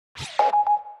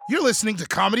You're listening to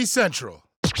Comedy Central.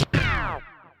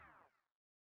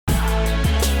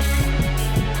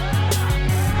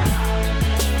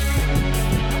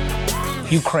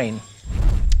 Ukraine.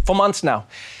 For months now,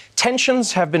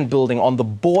 tensions have been building on the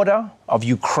border of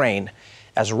Ukraine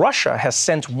as Russia has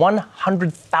sent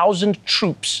 100,000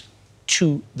 troops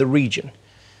to the region.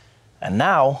 And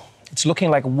now it's looking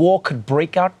like war could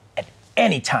break out at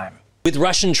any time. With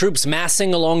Russian troops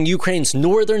massing along Ukraine's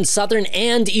northern, southern,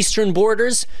 and eastern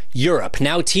borders, Europe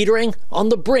now teetering on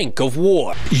the brink of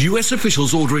war. U.S.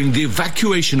 officials ordering the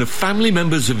evacuation of family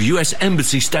members of U.S.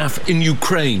 embassy staff in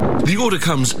Ukraine. The order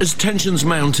comes as tensions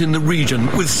mount in the region,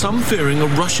 with some fearing a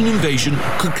Russian invasion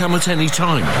could come at any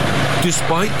time,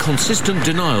 despite consistent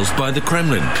denials by the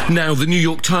Kremlin. Now, the New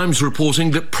York Times reporting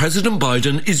that President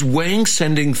Biden is weighing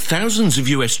sending thousands of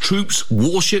U.S. troops,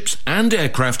 warships, and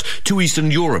aircraft to Eastern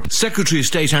Europe. Secretary of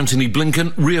State Antony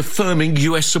Blinken reaffirming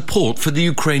U.S. support for the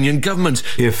Ukrainian government.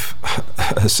 If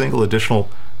a single additional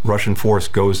Russian force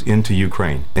goes into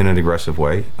Ukraine in an aggressive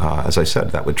way, as I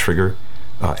said, that would trigger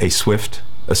a swift,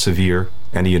 a severe,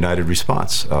 and a united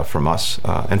response from us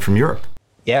and from Europe.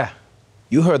 Yeah,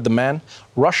 you heard the man.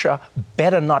 Russia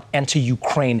better not enter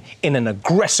Ukraine in an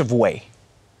aggressive way.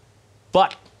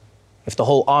 But if the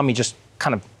whole army just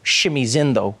kind of shimmies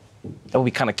in, though, that would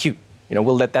be kind of cute. You know,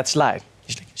 we'll let that slide.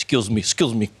 He's like,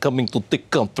 excuse me, coming to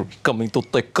take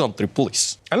country,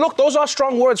 please. And look, those are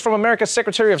strong words from America's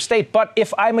Secretary of State, but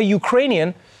if I'm a Ukrainian,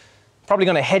 I'm probably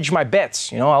gonna hedge my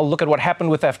bets. You know, I'll look at what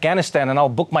happened with Afghanistan and I'll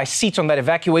book my seats on that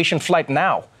evacuation flight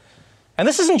now. And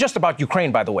this isn't just about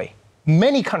Ukraine, by the way.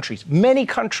 Many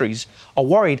countries are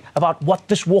worried about what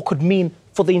this war could mean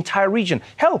for the entire region.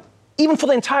 Hell, even for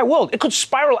the entire world. It could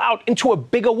spiral out into a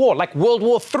bigger war, like World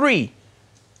War III.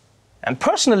 And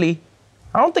personally,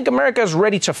 I don't think America is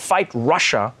ready to fight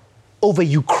Russia over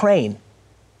Ukraine.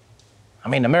 I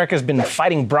mean, America's been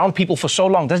fighting brown people for so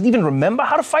long. Doesn't even remember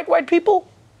how to fight white people?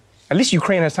 At least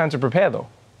Ukraine has time to prepare, though.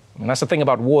 I mean, that's the thing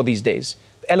about war these days.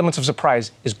 The elements of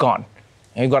surprise is gone.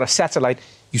 And you've got a satellite,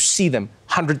 you see them,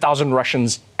 100,000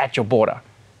 Russians at your border.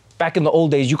 Back in the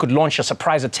old days, you could launch a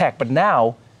surprise attack, but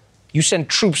now you send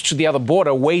troops to the other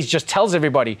border. Waze just tells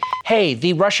everybody, hey,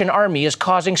 the Russian army is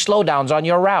causing slowdowns on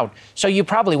your route, so you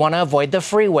probably want to avoid the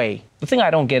freeway. The thing I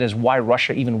don't get is why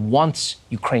Russia even wants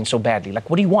Ukraine so badly. Like,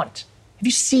 what do you want? Have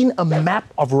you seen a map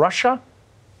of Russia?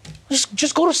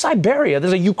 Just go to Siberia.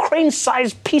 There's a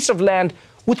Ukraine-sized piece of land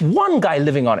with one guy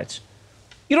living on it.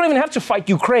 You don't even have to fight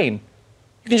Ukraine.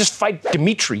 You can just fight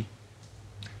Dmitry.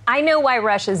 I know why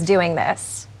Russia's doing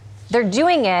this. They're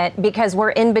doing it because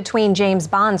we're in between James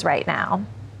Bonds right now.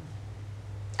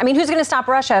 I mean, who's going to stop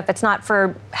Russia if it's not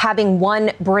for having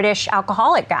one British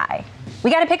alcoholic guy?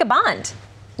 We got to pick a bond.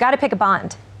 Got to pick a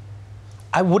bond.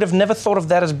 I would have never thought of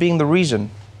that as being the reason.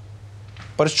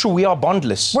 But it's true, we are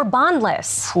bondless. We're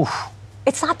bondless. Oof.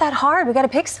 It's not that hard. We got to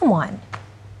pick someone.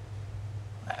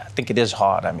 I think it is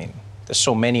hard. I mean, there's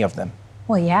so many of them.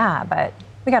 Well, yeah, but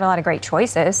we got a lot of great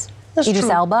choices. That's Idris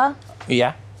true. Elba.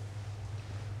 Yeah.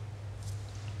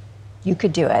 You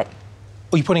could do it.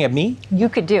 Oh, you pointing at me? You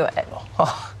could do it.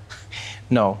 Oh,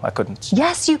 no, I couldn't.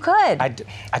 Yes, you could. I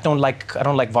don't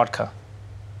like vodka.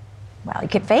 Well, you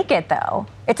could fake it, though.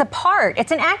 It's a part.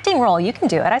 It's an acting role. You can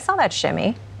do it. I saw that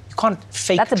shimmy. You can't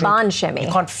fake. That's a Bond shimmy.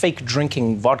 You can't fake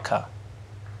drinking vodka.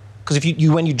 Because if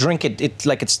you when you drink it, it's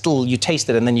like it's still, you taste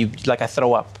it and then I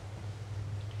throw up.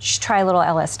 Just try a little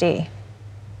LSD.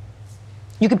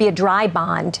 You could be a dry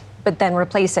Bond, but then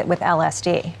replace it with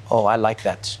LSD. Oh, I like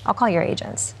that. I'll call your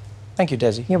agents. Thank you,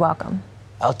 Desi. You're welcome.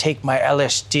 I'll take my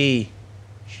LSD.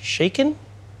 Shaken?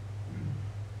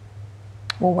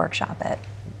 We'll workshop it.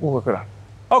 We'll work it out.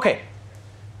 Okay,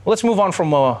 let's move on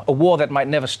from a war that might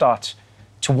never start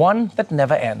to one that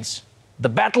never ends. The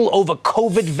battle over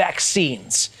COVID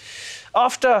vaccines.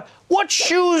 After what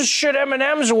shoes should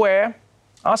M&Ms wear,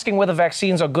 asking whether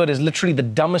vaccines are good is literally the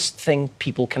dumbest thing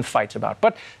people can fight about.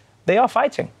 But they are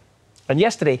fighting. And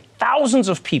yesterday, thousands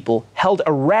of people held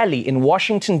a rally in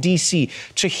Washington, D.C.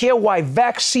 to hear why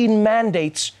vaccine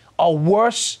mandates are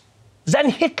worse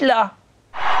than Hitler.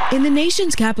 In the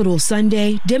nation's capital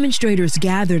Sunday, demonstrators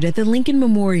gathered at the Lincoln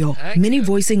Memorial, many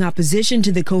voicing opposition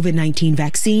to the COVID-19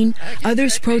 vaccine,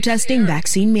 others protesting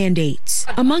vaccine mandates.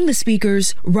 Among the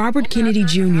speakers, Robert Kennedy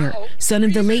Jr., son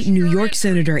of the late New York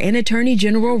Senator and Attorney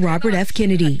General Robert F.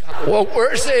 Kennedy. What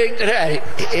we're seeing today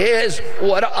is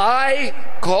what I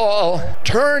call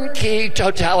turnkey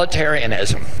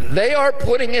totalitarianism. They are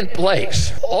putting in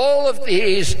place all of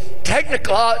these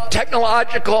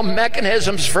technological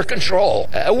mechanisms for control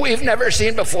we've never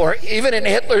seen before. Even in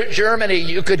Hitler's Germany,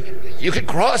 you could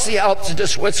cross the Alps into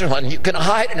Switzerland. You can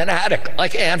hide in an attic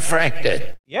like Anne Frank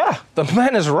did. Yeah, the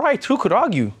man is right. Who could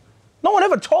argue? No one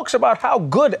ever talks about how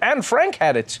good Anne Frank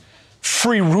had it.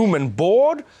 Free room and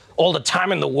board, all the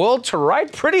time in the world to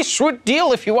write. Pretty sweet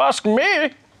deal if you ask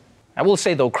me. I will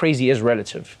say, though, crazy is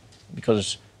relative,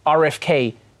 because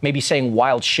RFK may be saying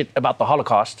wild shit about the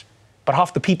Holocaust, but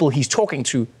half the people he's talking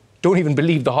to don't even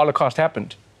believe the Holocaust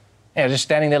happened. Yeah, just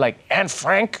standing there like, Anne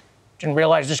Frank? Didn't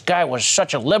realize this guy was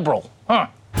such a liberal, huh?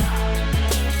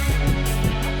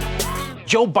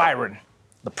 Joe Biden,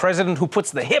 the president who puts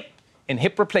the hip in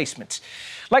hip replacement.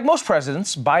 Like most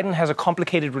presidents, Biden has a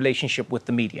complicated relationship with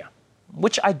the media,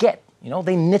 which I get. You know,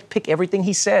 they nitpick everything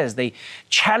he says. They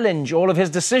challenge all of his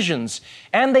decisions.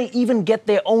 And they even get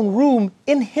their own room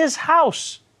in his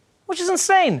house, which is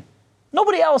insane.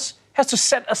 Nobody else has to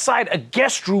set aside a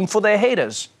guest room for their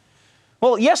haters.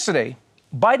 Well, yesterday,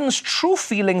 Biden's true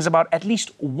feelings about at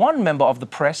least one member of the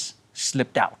press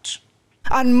slipped out.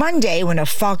 On Monday, when a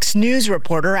Fox News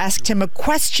reporter asked him a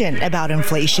question about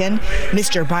inflation,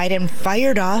 Mr. Biden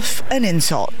fired off an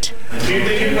insult. Do you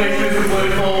think inflation is a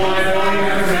political liability?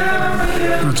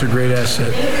 That's a great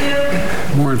asset.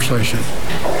 More inflation.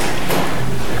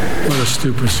 What a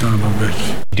stupid son of a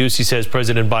bitch. Ducey says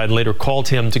President Biden later called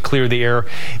him to clear the air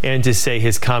and to say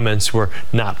his comments were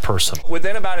not personal.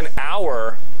 Within about an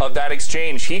hour of that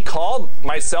exchange, he called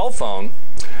my cell phone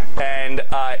and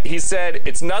he said,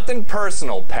 "It's nothing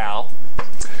personal, pal."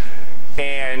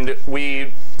 And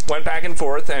we went back and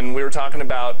forth, and we were talking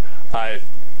about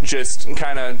just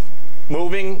kind of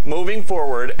moving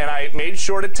forward. And I made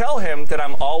sure to tell him that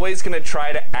I'm always going to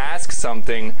try to ask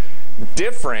something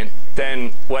different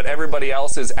than what everybody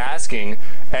else is asking.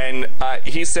 And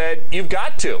he said, "You've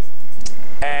got to."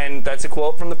 And that's a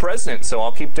quote from the president, so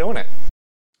I'll keep doing it.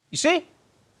 You see,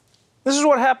 this is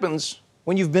what happens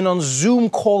when you've been on Zoom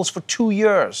calls for 2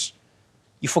 years.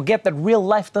 You forget that real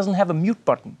life doesn't have a mute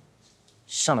button.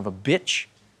 Son of a bitch.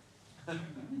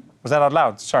 Was that out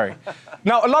loud? Sorry.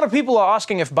 Now, a lot of people are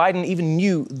asking if Biden even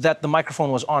knew that the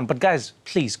microphone was on. But guys,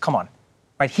 please, come on.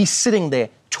 Right? He's sitting there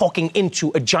talking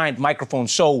into a giant microphone,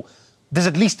 so there's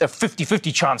at least a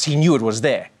 50-50 chance he knew it was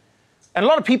there. And a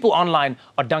lot of people online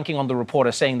are dunking on the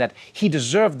reporter, saying that he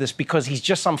deserved this because he's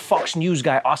just some Fox News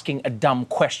guy asking a dumb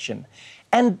question.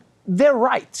 And they're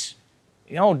right.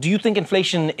 You know, do you think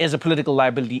inflation is a political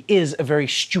liability is a very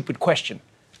stupid question.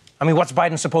 I mean, what's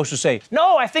Biden supposed to say?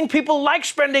 No, I think people like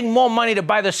spending more money to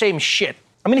buy the same shit.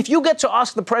 I mean, if you get to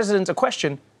ask the president a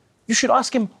question, you should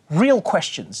ask him real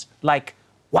questions, like,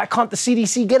 why can't the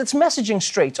CDC get its messaging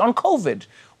straight on COVID?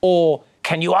 Or,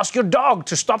 can you ask your dog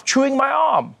to stop chewing my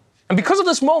arm? And because of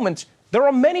this moment, there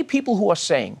are many people who are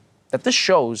saying that this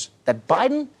shows that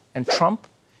Biden and Trump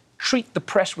treat the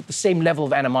press with the same level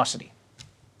of animosity.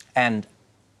 And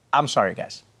I'm sorry,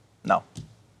 guys. No,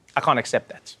 I can't accept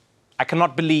that. I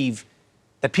cannot believe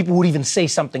that people would even say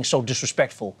something so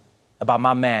disrespectful about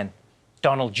my man,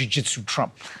 Donald Jiu-Jitsu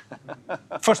Trump.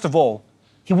 First of all,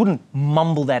 he wouldn't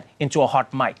mumble that into a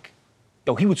hot mic.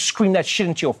 Yo, he would scream that shit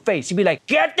into your face. He'd be like,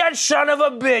 "Get that son of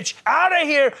a bitch out of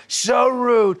here. So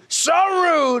rude, so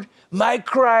rude. My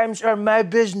crimes are my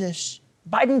business."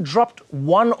 Biden dropped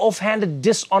one offhanded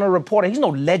diss on a reporter. He's no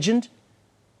legend.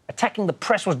 Attacking the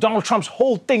press was Donald Trump's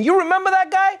whole thing. You remember that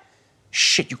guy?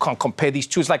 Shit, you can't compare these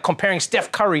two. It's like comparing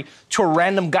Steph Curry to a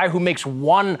random guy who makes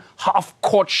one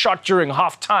half-court shot during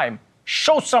halftime.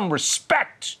 Show some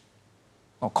respect.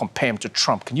 Don't compare him to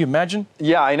Trump. Can you imagine?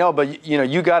 Yeah, I know, but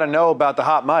you got to know about the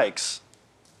hot mics,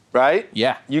 right?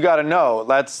 Yeah. You got to know.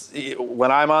 That's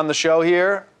when I'm on the show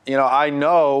here. I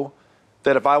know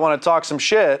that if I want to talk some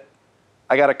shit,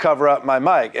 I got to cover up my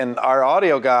mic. And our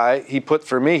audio guy, he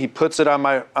puts it on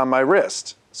my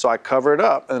wrist, so I cover it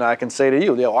up, and I can say to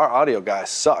you, yo, our audio guy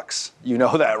sucks. You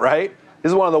know that, right? This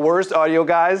is one of the worst audio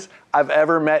guys I've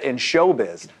ever met in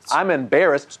showbiz. I'm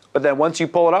embarrassed, but then once you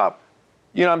pull it up,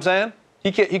 you know what I'm saying?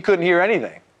 He couldn't hear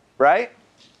anything, right?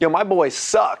 Yo, my boy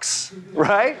sucks,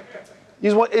 right?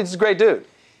 He's a great dude.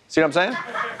 See what I'm saying?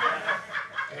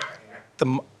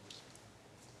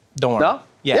 Don't worry. No?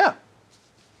 Yeah.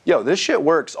 Yo, this shit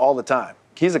works all the time.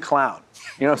 He's a clown.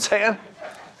 You know what I'm saying?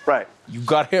 Right. You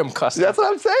got him, Custer. That's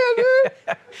what I'm saying,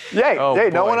 dude. Hey,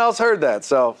 no one else heard that.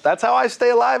 So that's how I stay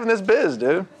alive in this biz,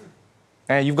 dude.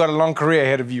 And you've got a long career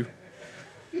ahead of you.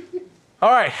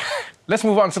 All right, let's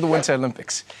move on to the Winter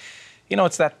Olympics.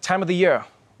 It's that time of the year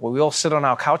where we all sit on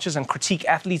our couches and critique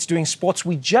athletes doing sports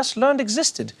we just learned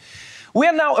existed. We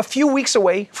are now a few weeks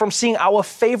away from seeing our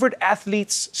favorite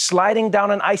athletes sliding down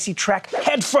an icy track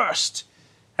head first.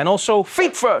 and also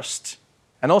feet first,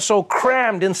 and also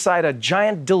crammed inside a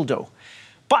giant dildo.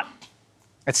 But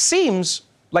it seems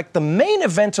like the main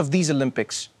event of these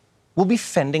Olympics will be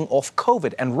fending off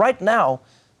COVID. And right now,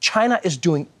 China is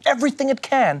doing everything it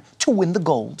can to win the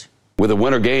gold. With the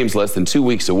Winter Games less than 2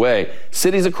 weeks away,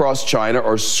 cities across China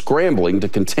are scrambling to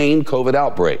contain COVID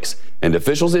outbreaks. And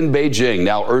officials in Beijing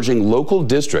now urging local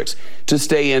districts to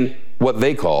stay in what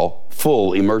they call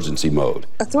full emergency mode.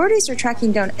 Authorities are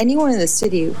tracking down anyone in the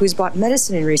city who's bought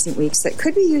medicine in recent weeks that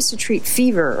could be used to treat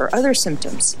fever or other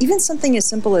symptoms, even something as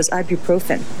simple as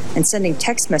ibuprofen, and sending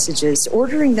text messages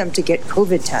ordering them to get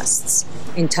COVID tests.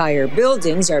 Entire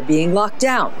buildings are being locked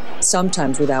down,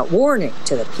 sometimes without warning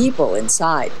to the people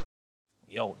inside.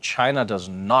 Yo, China does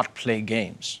not play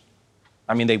games.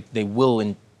 I mean, they will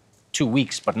in 2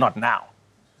 weeks, but not now.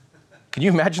 Can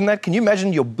you imagine that? Can you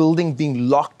imagine your building being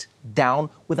locked down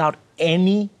without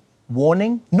any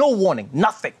warning? No warning,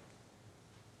 nothing.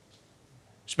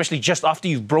 Especially just after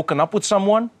you've broken up with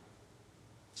someone.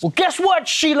 Well, guess what,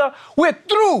 Sheila? We're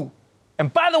through.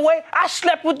 And by the way, I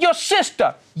slept with your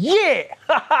sister. Yeah.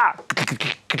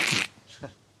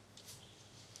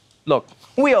 Look,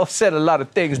 we all said a lot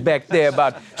of things back there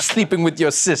about sleeping with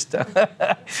your sister.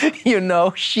 You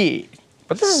know, shit.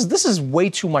 But this is way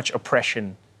too much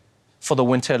oppression for the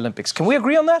Winter Olympics. Can we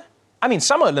agree on that? I mean,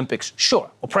 Summer Olympics, sure,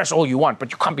 oppress all you want,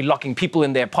 but you can't be locking people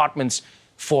in their apartments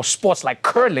for sports like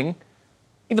curling.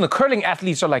 Even the curling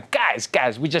athletes are like, guys,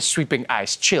 we're just sweeping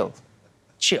ice. Chill.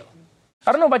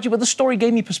 I don't know about you, but this story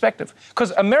gave me perspective. Because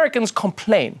Americans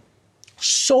complain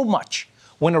so much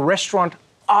when a restaurant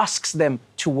asks them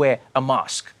to wear a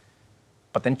mask.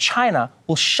 But then China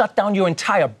will shut down your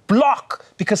entire block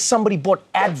because somebody bought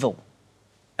Advil.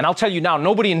 And I'll tell you now,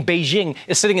 nobody in Beijing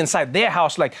is sitting inside their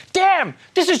house like, damn,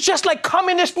 this is just like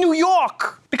communist New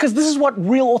York. Because this is what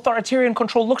real authoritarian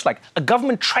control looks like. A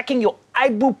government tracking your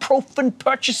ibuprofen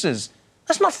purchases.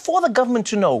 That's not for the government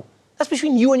to know. That's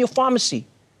between you and your pharmacy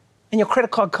and your credit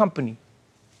card company.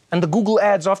 And the Google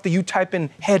ads after you type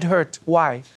in head hurt,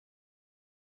 why?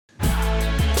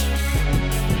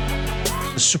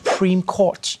 The Supreme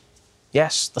Court.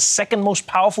 Yes, the second most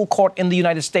powerful court in the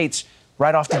United States,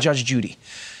 right after Judge Judy.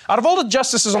 Out of all the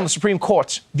justices on the Supreme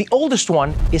Court, the oldest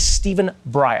one is Stephen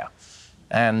Breyer.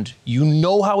 And you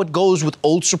know how it goes with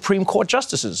old Supreme Court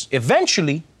justices.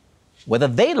 Eventually, whether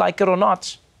they like it or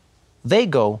not, they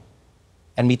go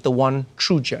and meet the one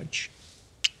true judge.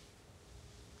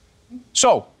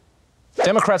 So,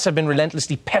 Democrats have been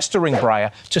relentlessly pestering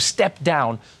Breyer to step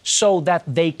down so that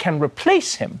they can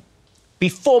replace him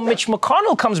before Mitch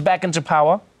McConnell comes back into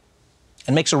power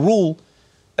and makes a rule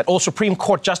that all Supreme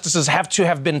Court justices have to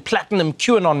have been platinum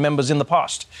QAnon members in the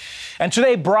past. And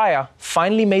today, Breyer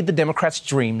finally made the Democrats'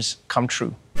 dreams come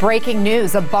true. Breaking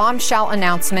news, a bombshell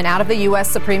announcement out of the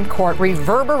U.S. Supreme Court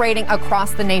reverberating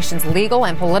across the nation's legal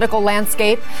and political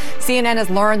landscape. CNN has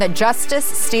learned that Justice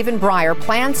Stephen Breyer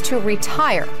plans to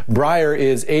retire. Breyer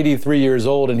is 83 years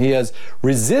old, and he has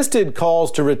resisted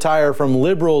calls to retire from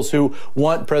liberals who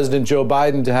want President Joe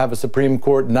Biden to have a Supreme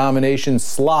Court nomination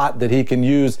slot that he can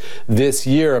use this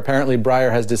year. Apparently,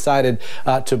 Breyer has decided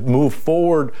to move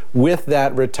forward with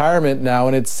that retirement now,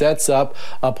 and it sets up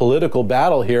a political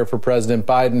battle here for President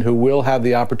Biden, who will have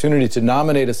the opportunity to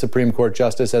nominate a Supreme Court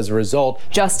justice as a result.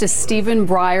 Justice Stephen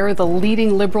Breyer, the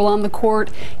leading liberal on the court,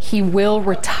 he will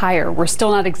retire. We're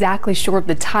still not exactly sure of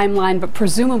the timeline, but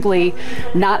presumably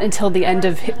not until the end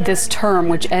of this term,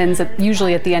 which ends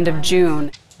usually at the end of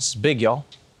June. This is big, y'all.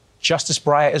 Justice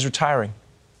Breyer is retiring.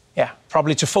 Yeah,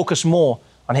 probably to focus more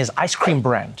on his ice cream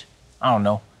brand. I don't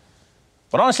know.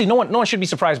 But honestly, no one should be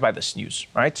surprised by this news,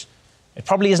 right? It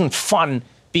probably isn't fun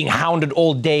being hounded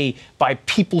all day by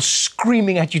people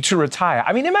screaming at you to retire.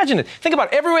 I mean, imagine it. Think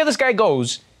about it. Everywhere this guy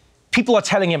goes, people are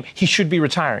telling him he should be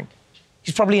retiring.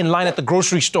 He's probably in line at the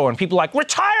grocery store and people are like,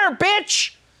 retire,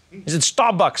 bitch! He's at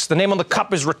Starbucks. The name on the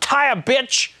cup is retire,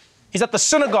 bitch! He's at the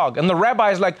synagogue and the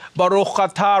rabbi is like, Baruch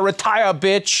atah, retire,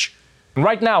 bitch! And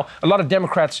right now, a lot of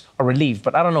Democrats are relieved,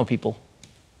 but I don't know, people.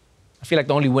 I feel like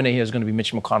the only winner here is going to be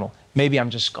Mitch McConnell. Maybe I'm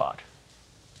just God.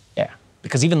 Yeah.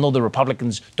 Because even though the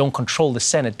Republicans don't control the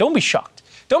Senate, don't be shocked.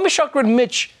 Don't be shocked when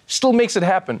Mitch still makes it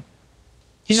happen.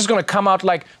 He's just going to come out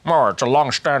like, it's a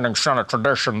long-standing Senate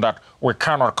tradition that we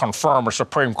cannot confirm a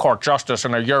Supreme Court justice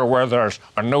in a year where there's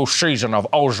a new season of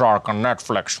Ozark on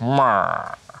Netflix.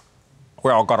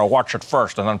 We all got to watch it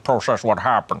first and then process what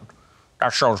happened.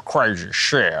 That show's crazy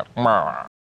shit.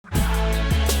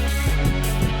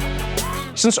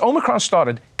 Since Omicron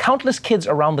started, countless kids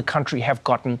around the country have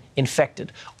gotten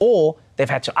infected, or they've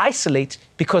had to isolate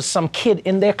because some kid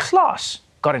in their class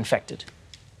got infected.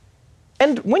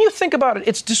 And when you think about it,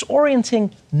 it's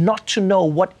disorienting not to know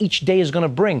what each day is going to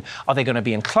bring. Are they going to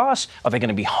be in class? Are they going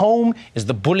to be home? Is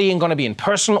the bullying going to be in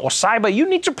person or cyber? You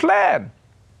need to plan.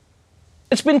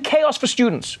 It's been chaos for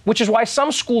students, which is why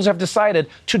some schools have decided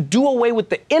to do away with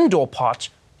the indoor part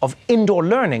of indoor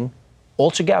learning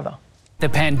altogether. The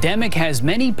pandemic has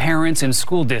many parents and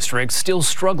school districts still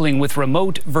struggling with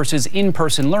remote versus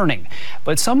in-person learning,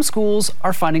 but some schools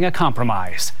are finding a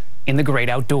compromise in the great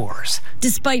outdoors.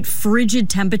 Despite frigid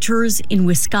temperatures in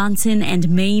Wisconsin and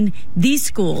Maine, these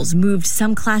schools moved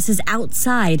some classes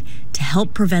outside to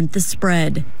help prevent the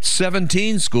spread.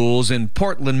 17 schools in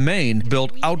Portland, Maine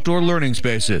built outdoor learning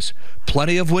spaces,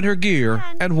 plenty of winter gear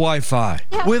and Wi-Fi.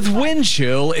 With wind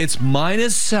chill, it's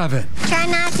 -7. Try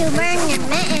not to burn your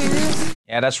mittens.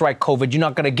 Yeah, that's right, COVID. You're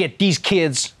not going to get these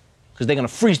kids because they're going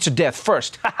to freeze to death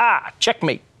first. Ha ha,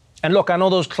 checkmate. And look, I know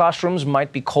those classrooms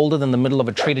might be colder than the middle of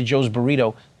a Trader Joe's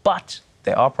burrito, but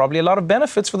there are probably a lot of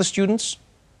benefits for the students.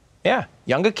 Yeah,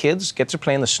 younger kids get to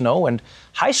play in the snow, and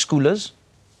high schoolers,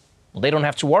 well, they don't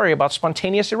have to worry about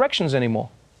spontaneous erections anymore.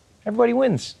 Everybody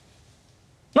wins.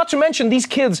 Not to mention, these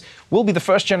kids will be the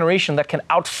first generation that can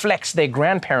outflex their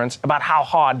grandparents about how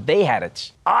hard they had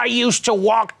it. I used to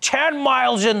walk 10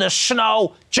 miles in the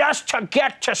snow just to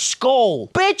get to school.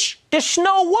 Bitch, the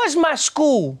snow was my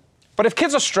school. But if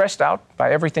kids are stressed out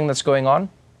by everything that's going on,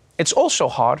 it's also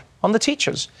hard on the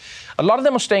teachers. A lot of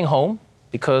them are staying home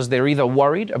because they're either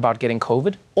worried about getting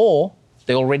COVID or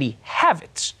they already have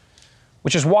it,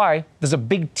 which is why there's a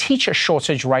big teacher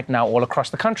shortage right now all across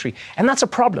the country. And that's a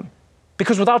problem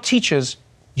because without teachers,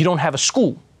 you don't have a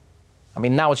school. I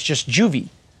mean, now it's just juvie.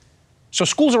 So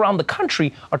schools around the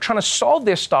country are trying to solve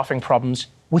their staffing problems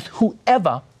with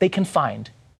whoever they can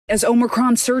find. As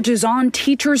Omicron surges on,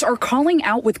 teachers are calling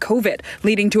out with COVID,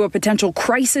 leading to a potential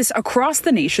crisis across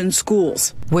the nation's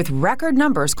schools. With record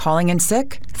numbers calling in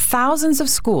sick, thousands of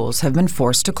schools have been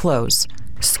forced to close.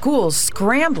 Schools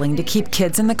scrambling to keep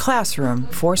kids in the classroom,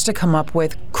 forced to come up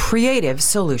with creative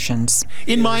solutions.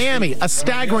 In Miami, a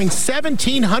staggering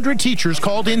 1,700 teachers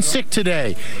called in sick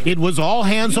today. It was all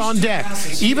hands on deck.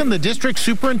 Even the district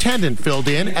superintendent filled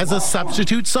in as a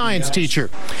substitute science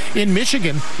teacher. In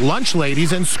Michigan, lunch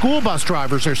ladies and school bus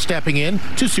drivers are stepping in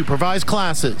to supervise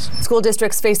classes. School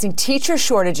districts facing teacher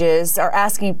shortages are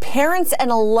asking parents and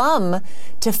alum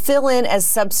to fill in as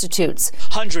substitutes.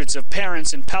 Hundreds of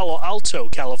parents in Palo Alto,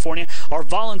 California, are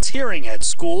volunteering at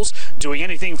schools, doing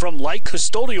anything from light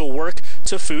custodial work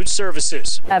to food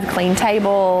services. I've cleaned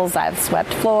tables, I've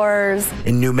swept floors.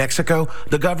 In New Mexico,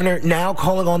 the governor now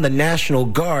calling on the National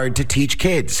Guard to teach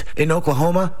kids. In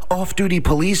Oklahoma, off-duty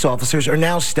police officers are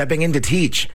now stepping in to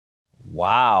teach.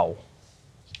 Wow.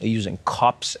 They're using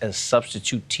cops as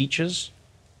substitute teachers?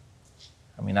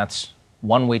 I mean, that's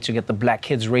one way to get the black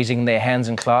kids raising their hands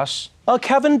in class.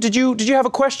 Kevin, did you have a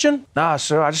question? Nah,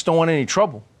 sir, I just don't want any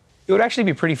trouble. It would actually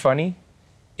be pretty funny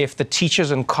if the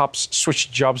teachers and cops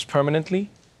switched jobs permanently.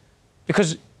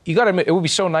 Because you gotta admit, it would be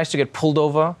so nice to get pulled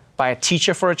over by a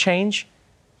teacher for a change.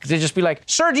 Because they'd just be like,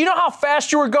 sir, do you know how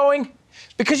fast you were going?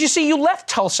 Because you see, you left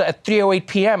Tulsa at 3:08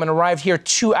 p.m. and arrived here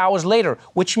 2 hours later,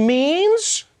 which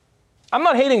means... I'm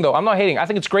not hating, though. I'm not hating. I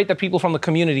think it's great that people from the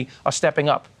community are stepping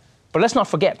up. But let's not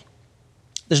forget,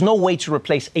 there's no way to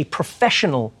replace a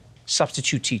professional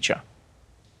substitute teacher.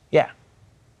 Yeah.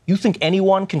 You think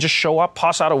anyone can just show up,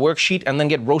 pass out a worksheet, and then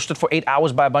get roasted for 8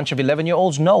 hours by a bunch of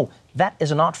 11-year-olds? No, that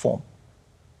is an art form.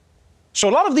 So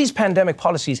a lot of these pandemic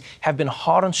policies have been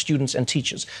hard on students and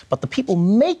teachers, but the people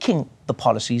making the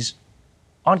policies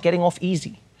aren't getting off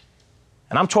easy.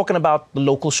 And I'm talking about the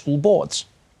local school boards.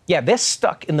 Yeah, they're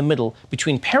stuck in the middle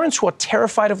between parents who are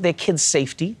terrified of their kids'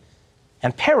 safety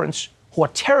and parents who are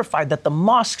terrified that the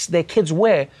masks their kids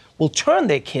wear will turn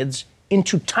their kids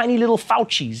into tiny little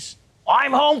Faucis.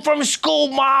 I'm home from school,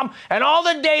 Mom, and all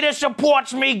the data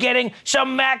supports me getting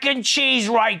some mac and cheese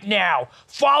right now.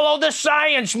 Follow the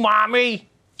science, Mommy.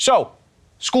 So,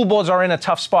 school boards are in a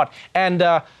tough spot, and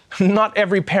not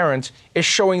every parent is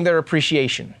showing their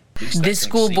appreciation. This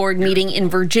school board meeting in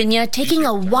Virginia taking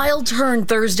a wild turn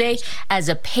Thursday as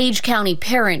a Page County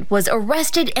parent was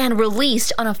arrested and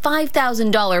released on a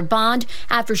 $5,000 bond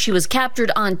after she was captured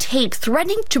on tape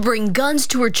threatening to bring guns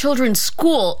to her children's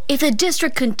school if the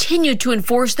district continued to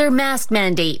enforce their mask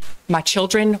mandate. My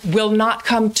children will not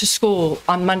come to school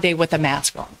on Monday with a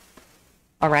mask on.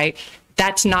 All right?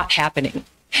 That's not happening.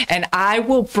 And I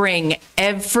will bring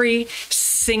every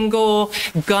single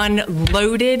gun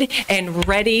loaded and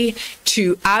ready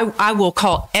to, I will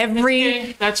call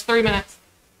every... That's 3 minutes.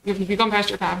 You've gone past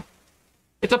your time.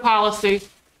 It's a policy.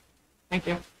 Thank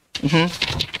you.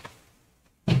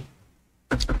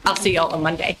 I'll see y'all on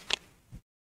Monday.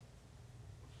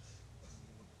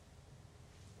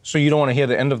 So you don't want to hear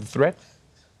the end of the threat?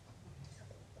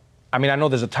 I mean, I know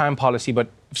there's a time policy, but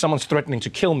if someone's threatening to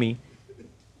kill me,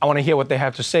 I want to hear what they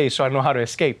have to say so I know how to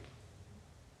escape.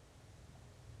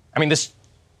 I mean, this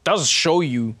does show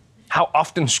you how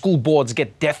often school boards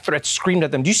get death threats screamed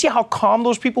at them. Do you see how calm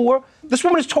those people were? This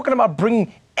woman is talking about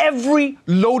bringing every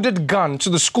loaded gun to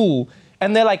the school,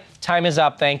 and they're like, time is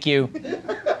up, thank you.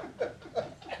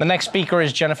 The next speaker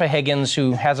is Jennifer Higgins,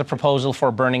 who has a proposal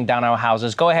for burning down our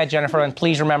houses. Go ahead, Jennifer, and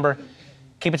please remember,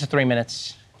 keep it to 3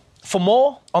 minutes. For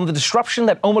more on the disruption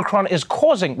that Omicron is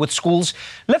causing with schools,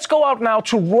 let's go out now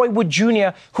to Roy Wood Jr.,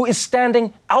 who is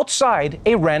standing outside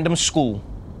a random school.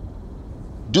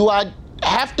 Do I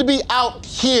have to be out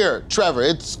here, Trevor?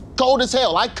 It's cold as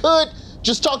hell. I could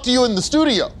just talk to you in the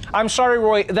studio. I'm sorry,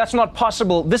 Roy, that's not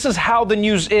possible. This is how the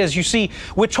news is. You see,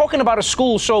 we're talking about a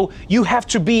school, so you have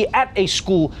to be at a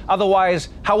school. Otherwise,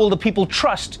 how will the people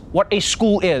trust what a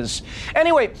school is?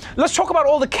 Anyway, let's talk about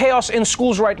all the chaos in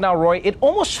schools right now, Roy. It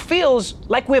almost feels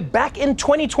like we're back in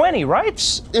 2020,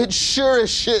 right? It sure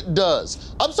as shit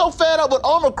does. I'm so fed up with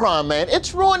Omicron, man.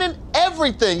 It's ruining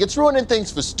everything. It's ruining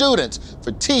things for students,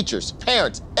 for teachers,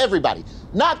 parents, everybody.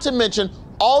 Not to mention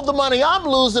all the money I'm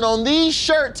losing on these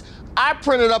shirts I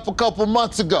printed up a couple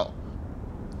months ago.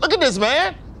 Look at this,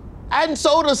 man. I hadn't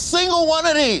sold a single one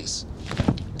of these.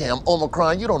 Damn,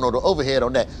 Omicron, you don't know the overhead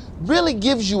on that. Really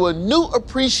gives you a new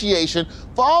appreciation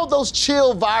for all those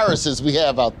chill viruses we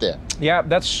have out there. Yeah,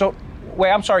 that's so...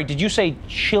 Wait, I'm sorry, did you say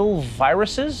chill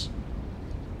viruses?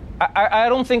 I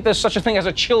don't think there's such a thing as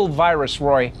a chill virus,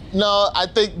 Roy. No, I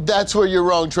think that's where you're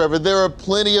wrong, Trevor. There are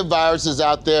plenty of viruses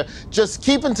out there just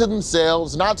keeping to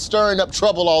themselves, not stirring up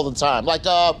trouble all the time, like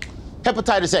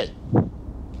hepatitis A.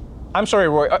 I'm sorry,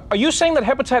 Roy. Are you saying that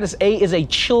hepatitis A is a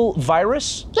chill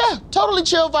virus? Yeah, totally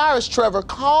chill virus, Trevor.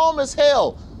 Calm as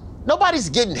hell. Nobody's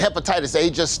getting hepatitis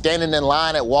A just standing in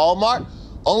line at Walmart.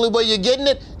 Only way you're getting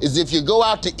it is if you go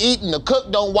out to eat and the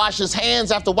cook don't wash his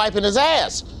hands after wiping his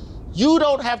ass. You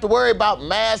don't have to worry about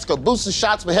masks or booster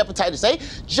shots for hepatitis A.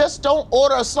 Just don't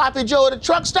order a sloppy Joe at a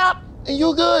truck stop and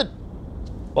you're good.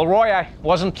 Well, Roy, I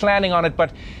wasn't planning on it,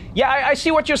 but yeah, I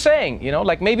see what you're saying. You know,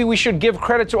 like maybe we should give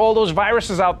credit to all those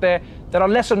viruses out there that are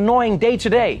less annoying day to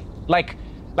day. Like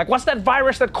what's that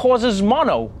virus that causes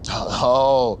mono?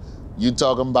 Oh, you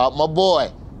talking about my boy,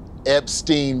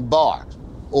 Epstein-Barr,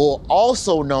 or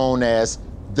also known as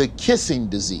the kissing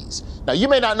disease. Now, you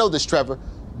may not know this, Trevor,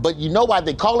 but you know why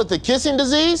they call it the kissing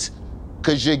disease?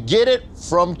 Because you get it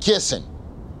from kissing.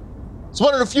 It's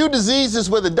one of the few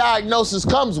diseases where the diagnosis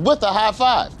comes with a high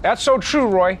five. That's so true,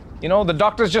 Roy. You know, the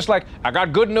doctor's just like, I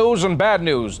got good news and bad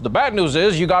news. The bad news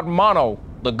is you got mono.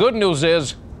 The good news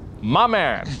is, my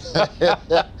man.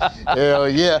 Hell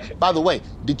yeah. By the way,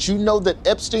 did you know that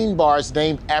Epstein-Barr is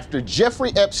named after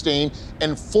Jeffrey Epstein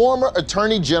and former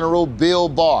Attorney General Bill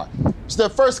Barr? It's their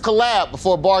first collab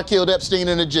before Barr killed Epstein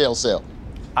in a jail cell.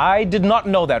 I did not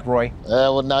know that, Roy.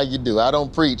 Well, now you do. I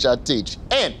don't preach, I teach.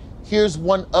 And here's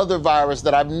one other virus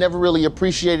that I've never really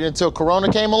appreciated until Corona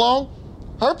came along.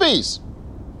 Herpes.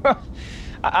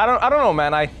 I don't know,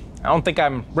 man. I don't think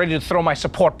I'm ready to throw my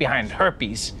support behind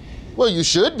herpes. Well, you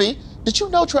should be. Did you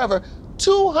know, Trevor,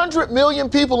 200 million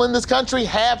people in this country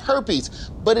have herpes,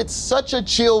 but it's such a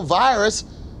chill virus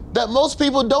that most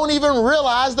people don't even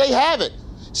realize they have it.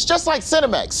 It's just like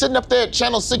Cinemax sitting up there at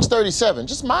channel 637,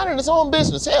 just minding its own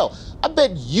business. Hell, I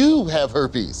bet you have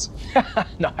herpes.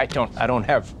 No, I don't. I don't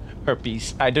have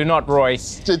herpes. I do not, Roy.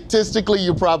 Statistically,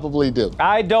 you probably do.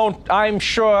 I don't. I'm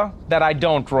sure that I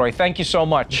don't, Roy. Thank you so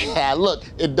much. Yeah, look,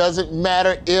 it doesn't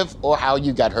matter if or how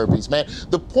you got herpes, man.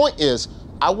 The point is,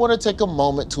 I want to take a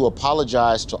moment to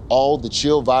apologize to all the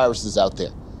chill viruses out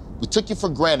there. We took you for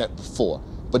granted before,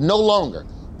 but no longer.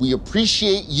 We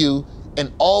appreciate you and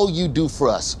all you do for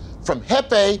us. From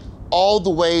Hep A all the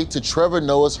way to Trevor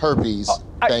Noah's herpes.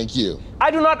 Thank you. I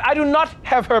do not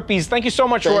have herpes. Thank you so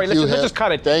much, Roy. Let's just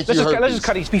cut it. Let's just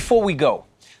cut it before we go.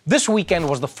 This weekend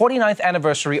was the 49th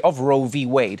anniversary of Roe v.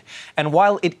 Wade. And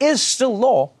while it is still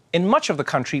law, in much of the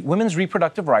country, women's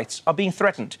reproductive rights are being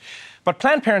threatened. But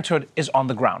Planned Parenthood is on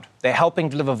the ground. They're helping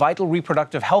deliver vital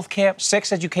reproductive health care,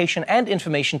 sex education, and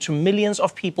information to millions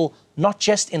of people, not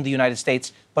just in the United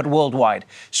States, but worldwide.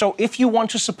 So if you want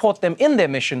to support them in their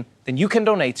mission, then you can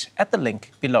donate at the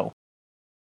link below.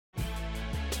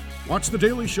 Watch The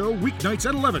Daily Show weeknights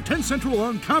at 11, 10 Central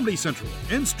on Comedy Central,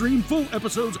 and stream full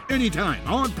episodes anytime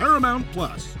on Paramount+.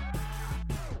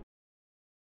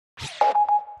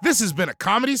 This has been a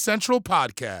Comedy Central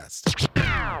podcast.